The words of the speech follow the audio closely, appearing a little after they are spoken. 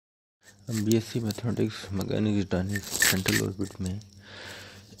BSc mathematics mechanics dynamics central orbit में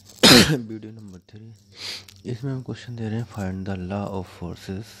video number 3। इसमें हम क्वेश्चन दे रहे हैं find the law of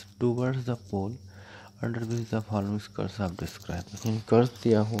forces towards the pole under which the following curves are describe. In curve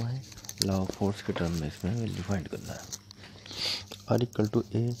दिया हुआ है, law of force के term में इसमें वैल्यू फाइंड करना है। आर इक्वल टू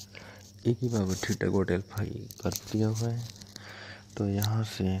ए की power theta coat alpha curve दिया हुआ है, तो यहाँ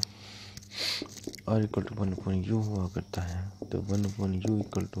से आर इक्वल टू 1/u हुआ करता है, तो 1/u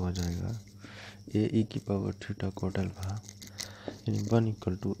इक्वल टू आ जाएगा ए की पावर थीटा कोट अल्फा, यानी 1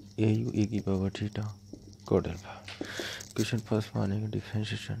 equal to A U A की power theta coat alpha. Question first मानेंगे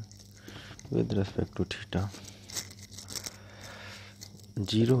differentiation with respect to theta,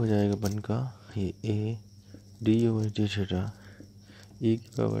 0 हो जाएगा 1 का ये A D you by D theta ए की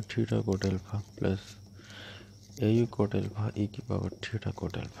power theta coat alpha plus A you coat alpha ए की power theta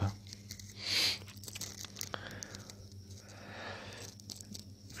coat alpha.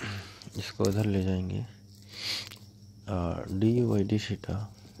 इसको उधर ले जाएंगे, D you by D theta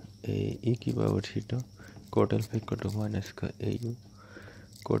ए की power theta coat alpha equal to minus का ए you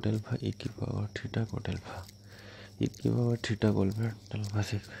coat alpha ए की power theta coat alpha, ए की power theta coat alpha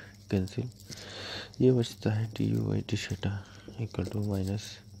से कैंसिल, ये बचता है D you by D theta equal to minus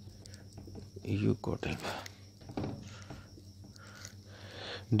you coat alpha.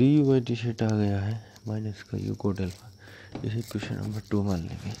 D you by D theta आ गया है minus का यू कोट अल्फा, इसे क्वेश्चन नंबर 2 मान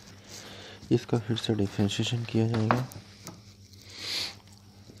लेंगे। इसका फिर से डिफरेंशिएशन किया जाएगा,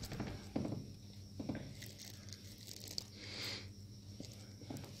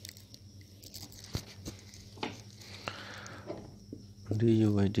 D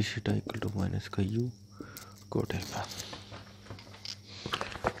you by D theta equal to minus का you coat alpha,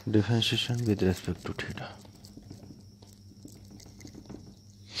 differentiation with respect to theta,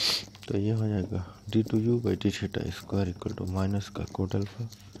 तो ये हो जाएगा D to you by D theta square equal to minus का coat alpha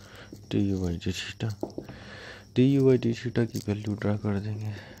D you by D theta. D you by D theta की value draw कर देंगे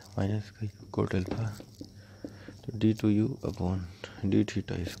minus का you coat alpha, तो D to you upon D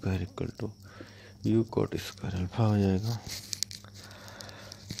theta square equal to you coat square alpha हो जाएगा।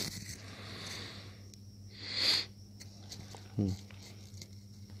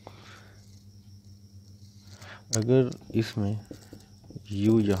 अगर इसमें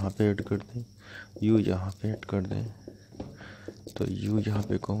u यहाँ पे ऐड कर दें, u यहाँ पे ऐड कर दें, तो u यहाँ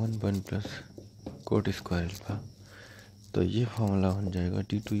पे common 1 plus coat square alpha, तो ये फॉर्मूला बन जाएगा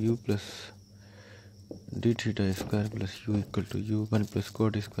D to you plus D theta square plus you equal to you 1 plus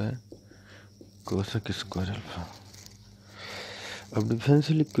coat square cosec square alpha. अब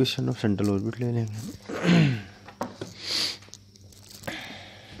differential equation of central orbit ले लेंगे।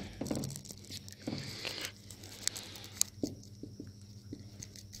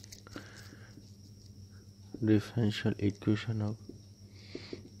 Differential equation of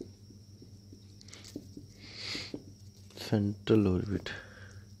central orbit,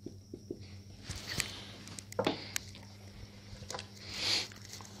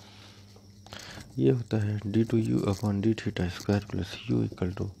 ये होता है D to you upon D theta square plus you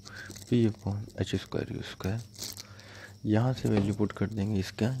equal to P upon H square you square. यहाँ से value put कर देंगे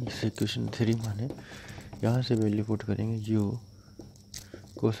इसका, इसे इक्वेशन 3 माने, यहाँ से वैल्यू पुट करेंगे you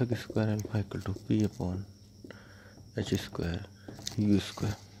cosec square alpha equal to P upon H square you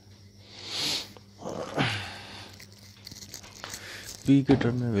square. P के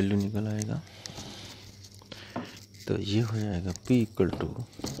टर्म में वैल्यू निकल आएगा, तो ये हो जाएगा P equal to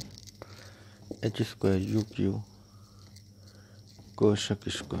H square you Q cosec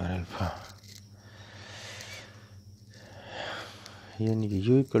square alpha, यानी कि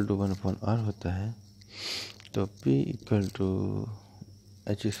u इक्वल टू 1/r होता है, तो p equal to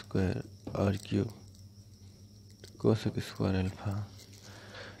H square are cube cosec square alpha.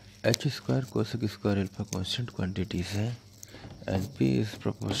 H square cosec square alpha constant quantities है and p is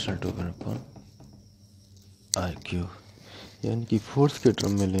proportional to 1/r cube, यानी कि force के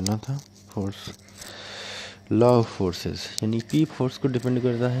term में लेना था। फोर्स लॉ ऑफ फोर्सेस, यानी p फोर्स को depend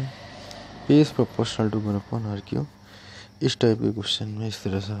करता है, p is proportional to 1/r cube. इस टाइप के क्वेश्चन में इस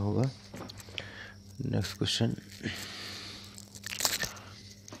तरह से होगा। नेक्स्ट क्वेश्चन,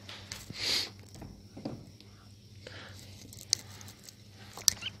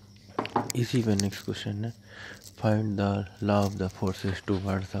 इसी पे नेक्स्ट क्वेश्चन है find the law of the forces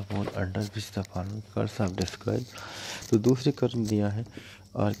towards the pole under which the following curves are describe. तो दूसरे कर्व दिया है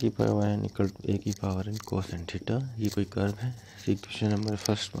आर की पावर एन इक्वल टू ए की पावर एन कोसेन थीटा, ये कोई कर्व है, इक्वेशन नंबर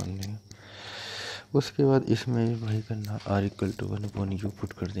फर्स्ट मान लेंगे। उसके बाद इसमें वही करना, are equal to 1/u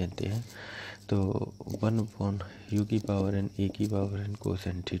put कर देते हैं, तो 1/u की पावर एन ए की पावर एन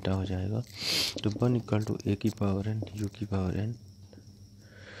कोसेन थीटा हो जाएगा, तो 1 इक्वल टू ए की पावर एन यू की power N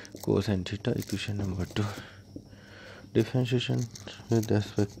cos n theta. Equation number 2, differentiation with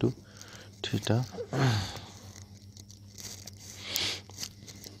respect to theta.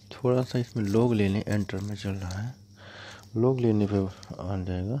 थोड़ा सा इसमें log ले लें, एंटर में चल रहा है. log लेने पे आ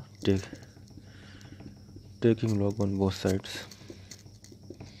जाएगा taking log on both sides.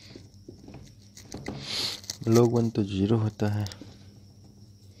 log 1 तो 0 होता है,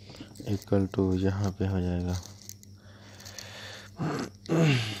 इक्वल टू यहाँ पे हो जाएगा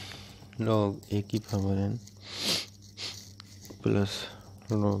log a की power n plus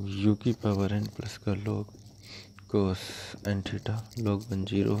log u की पावर n प्लस का log cos n theta. log 1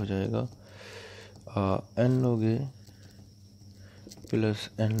 0 हो जाएगा. n log a plus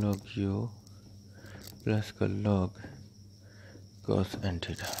n log u plus का log cos n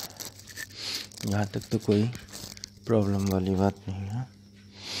थीटा. यहाँ तक तो कोई प्रॉब्लम वाली बात नहीं है.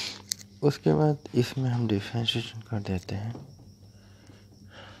 उसके बाद इसमें हम डिफरेंशिएशन कर देते हैं.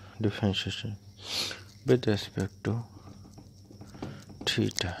 Differentiation with respect to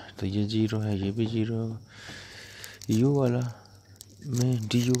theta. तो ये 0 है, ये भी 0 होगा. u वाला में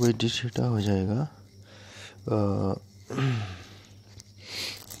D you by D theta हो जाएगा.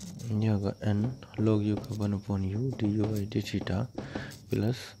 ये होगा n log u का 1/u D you by D theta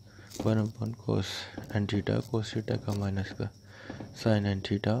plus 1 cos n theta. cos theta का माइनस का sin n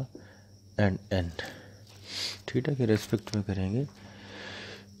theta and n theta के रेस्पेक्ट में करेंगे.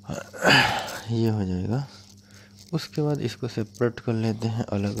 ये हो जाएगा. उसके बाद इसको सेपरेट कर लेते हैं,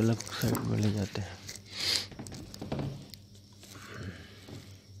 अलग अलग साइड में ले जाते हैं.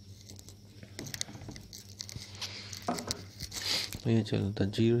 तो ये चलता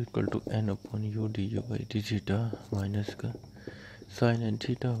 0 equal to n upon U D you by D theta minus का sign N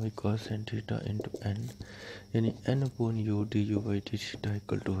theta by cos N theta into n, यानी n upon U D you by D theta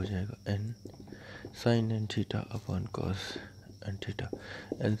equal to हो जाएगा n sign N theta upon cos N theta.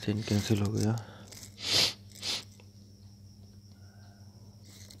 n से n cancel हो गया.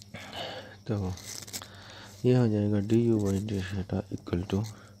 तो ये हो जाएगा D you by D theta equal to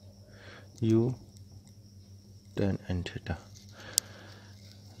you ten N theta.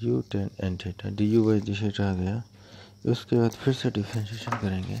 You ten N theta D you by D theta आ गया. उसके बाद फिर से डिफरेंशिएशन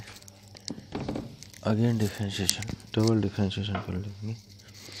करेंगे. अगेन डिफरेंशिएशन, डबल डिफरेंशिएशन कर लेंगे.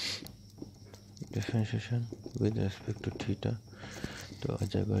 Differentiation with respect to theta. तो आ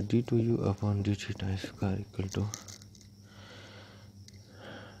जाएगा D to you upon D theta square equal to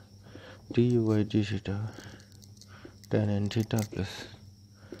D you by D theta tan N theta plus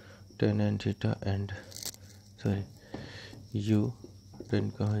ten N theta and you ten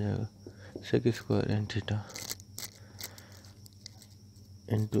का हो जाएगा sec square N theta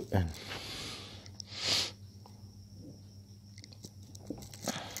into N.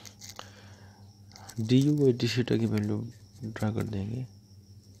 D you by D theta की value draw कर देंगे.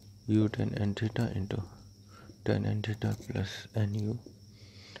 You ten N theta into ten N theta plus N you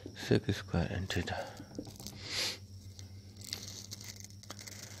sec square N theta.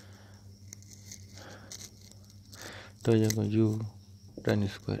 तो यह you ten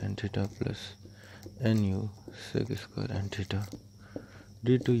square N theta plus N you sec square N theta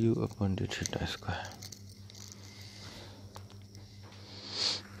D to you upon D theta square.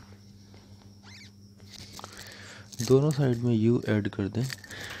 दोनों side में u add कर दें.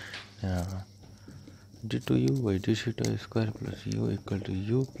 यहाँ D to you by D theta square plus you equal to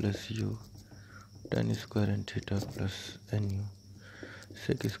you plus you ten square N theta plus N you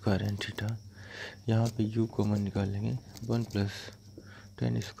sec square N theta. यहाँ पे u common निकालेंगे. 1 plus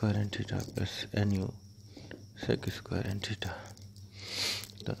ten square N theta plus N you sec square N theta.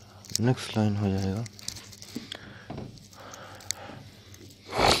 तो next line हो जाएगा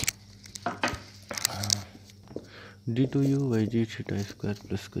D to you by D theta square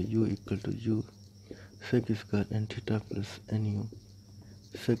plus का u equal to you sec square N theta plus N you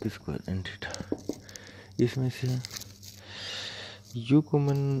sec square N theta. इसमें से u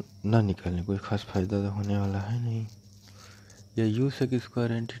common ना निकालें, कोई ख़ास फ़ायदा तो होने वाला है नहीं. या u sec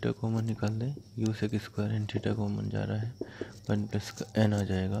square N theta common निकाल दें. u sec square N theta common जा रहा है, 1 प्लस का n आ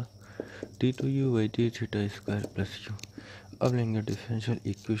जाएगा D to you by D theta square plus you. अब लेंगे differential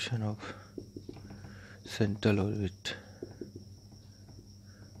equation of central orbit.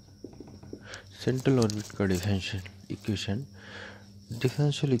 Central orbit का differential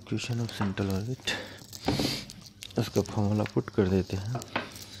equation of central orbit, उसका फॉर्मूला पुट कर देते हैं.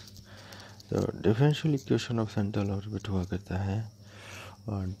 तो differential equation of central orbit हुआ करता है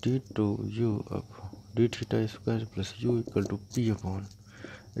और D to you up D theta square plus you equal to P upon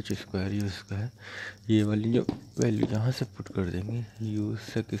H square you square. ये वाली जो वैल्यू यहाँ से पुट कर देंगे, you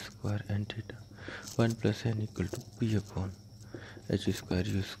sec square N theta 1 plus N equal to P upon H square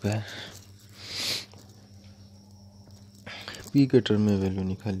you square. P के term में value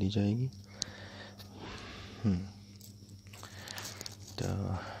निकाल ली जाएगी।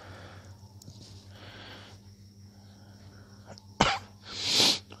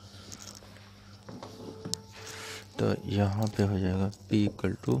 तो यहाँ पे हो जाएगा P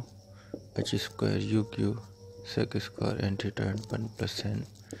equal to H square you Q sec square N theta and 1 plus N.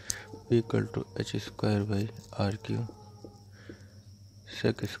 P equal to H square by are Q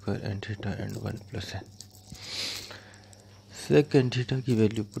sec square N theta and 1 plus N. Sec N theta की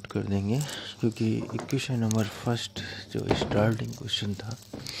value put कर देंगे, क्योंकि equation number first जो starting question था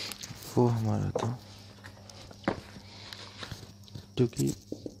वो हमारा था, क्योंकि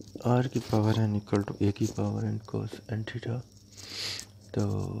आर की पावर एन इक्वल टू ए की पावर एन कोस एन थीटा, तो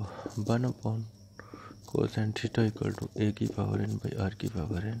 1 upon cos N theta equal to ए की पावर एन बाई आर की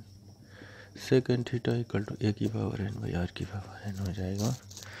power N. Sec N theta equal to ए की पावर एन बाई आर की पावर एन हो जाएगा।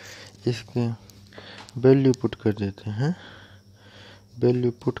 इसके value put कर देते हैं।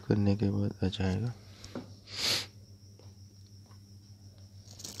 वैल्यू पुट करने के बाद आ जाएगा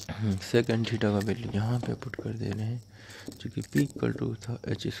सेकंड थीटा का वैल्यू यहाँ पे पुट कर दे रहे हैं, जो कि पी इक्वल टू था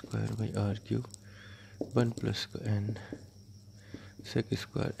H square by are Q 1 plus का N sec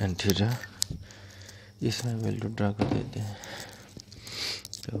square N theta. इसमें वैल्यू ड्रा कर देते हैं,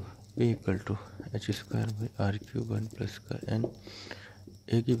 तो P equal to H square by are Q 1 plus का एन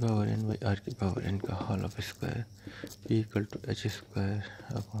ए की पावर एन बाई आर की पावर एन का whole of square. P equal to H square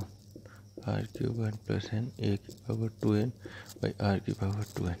upon are Q 1 plus N A की power 2n by are की power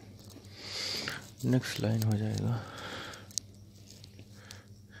 2n। Next line हो जाएगा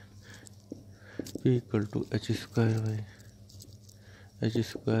P equal to H square by H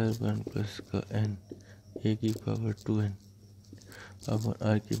square 1 plus का N A की power 2n upon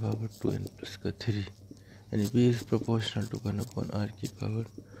are की power 2n plus का 3, यानी b is proportional to 1 upon are की power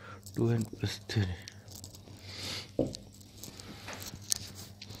 2n plus 3।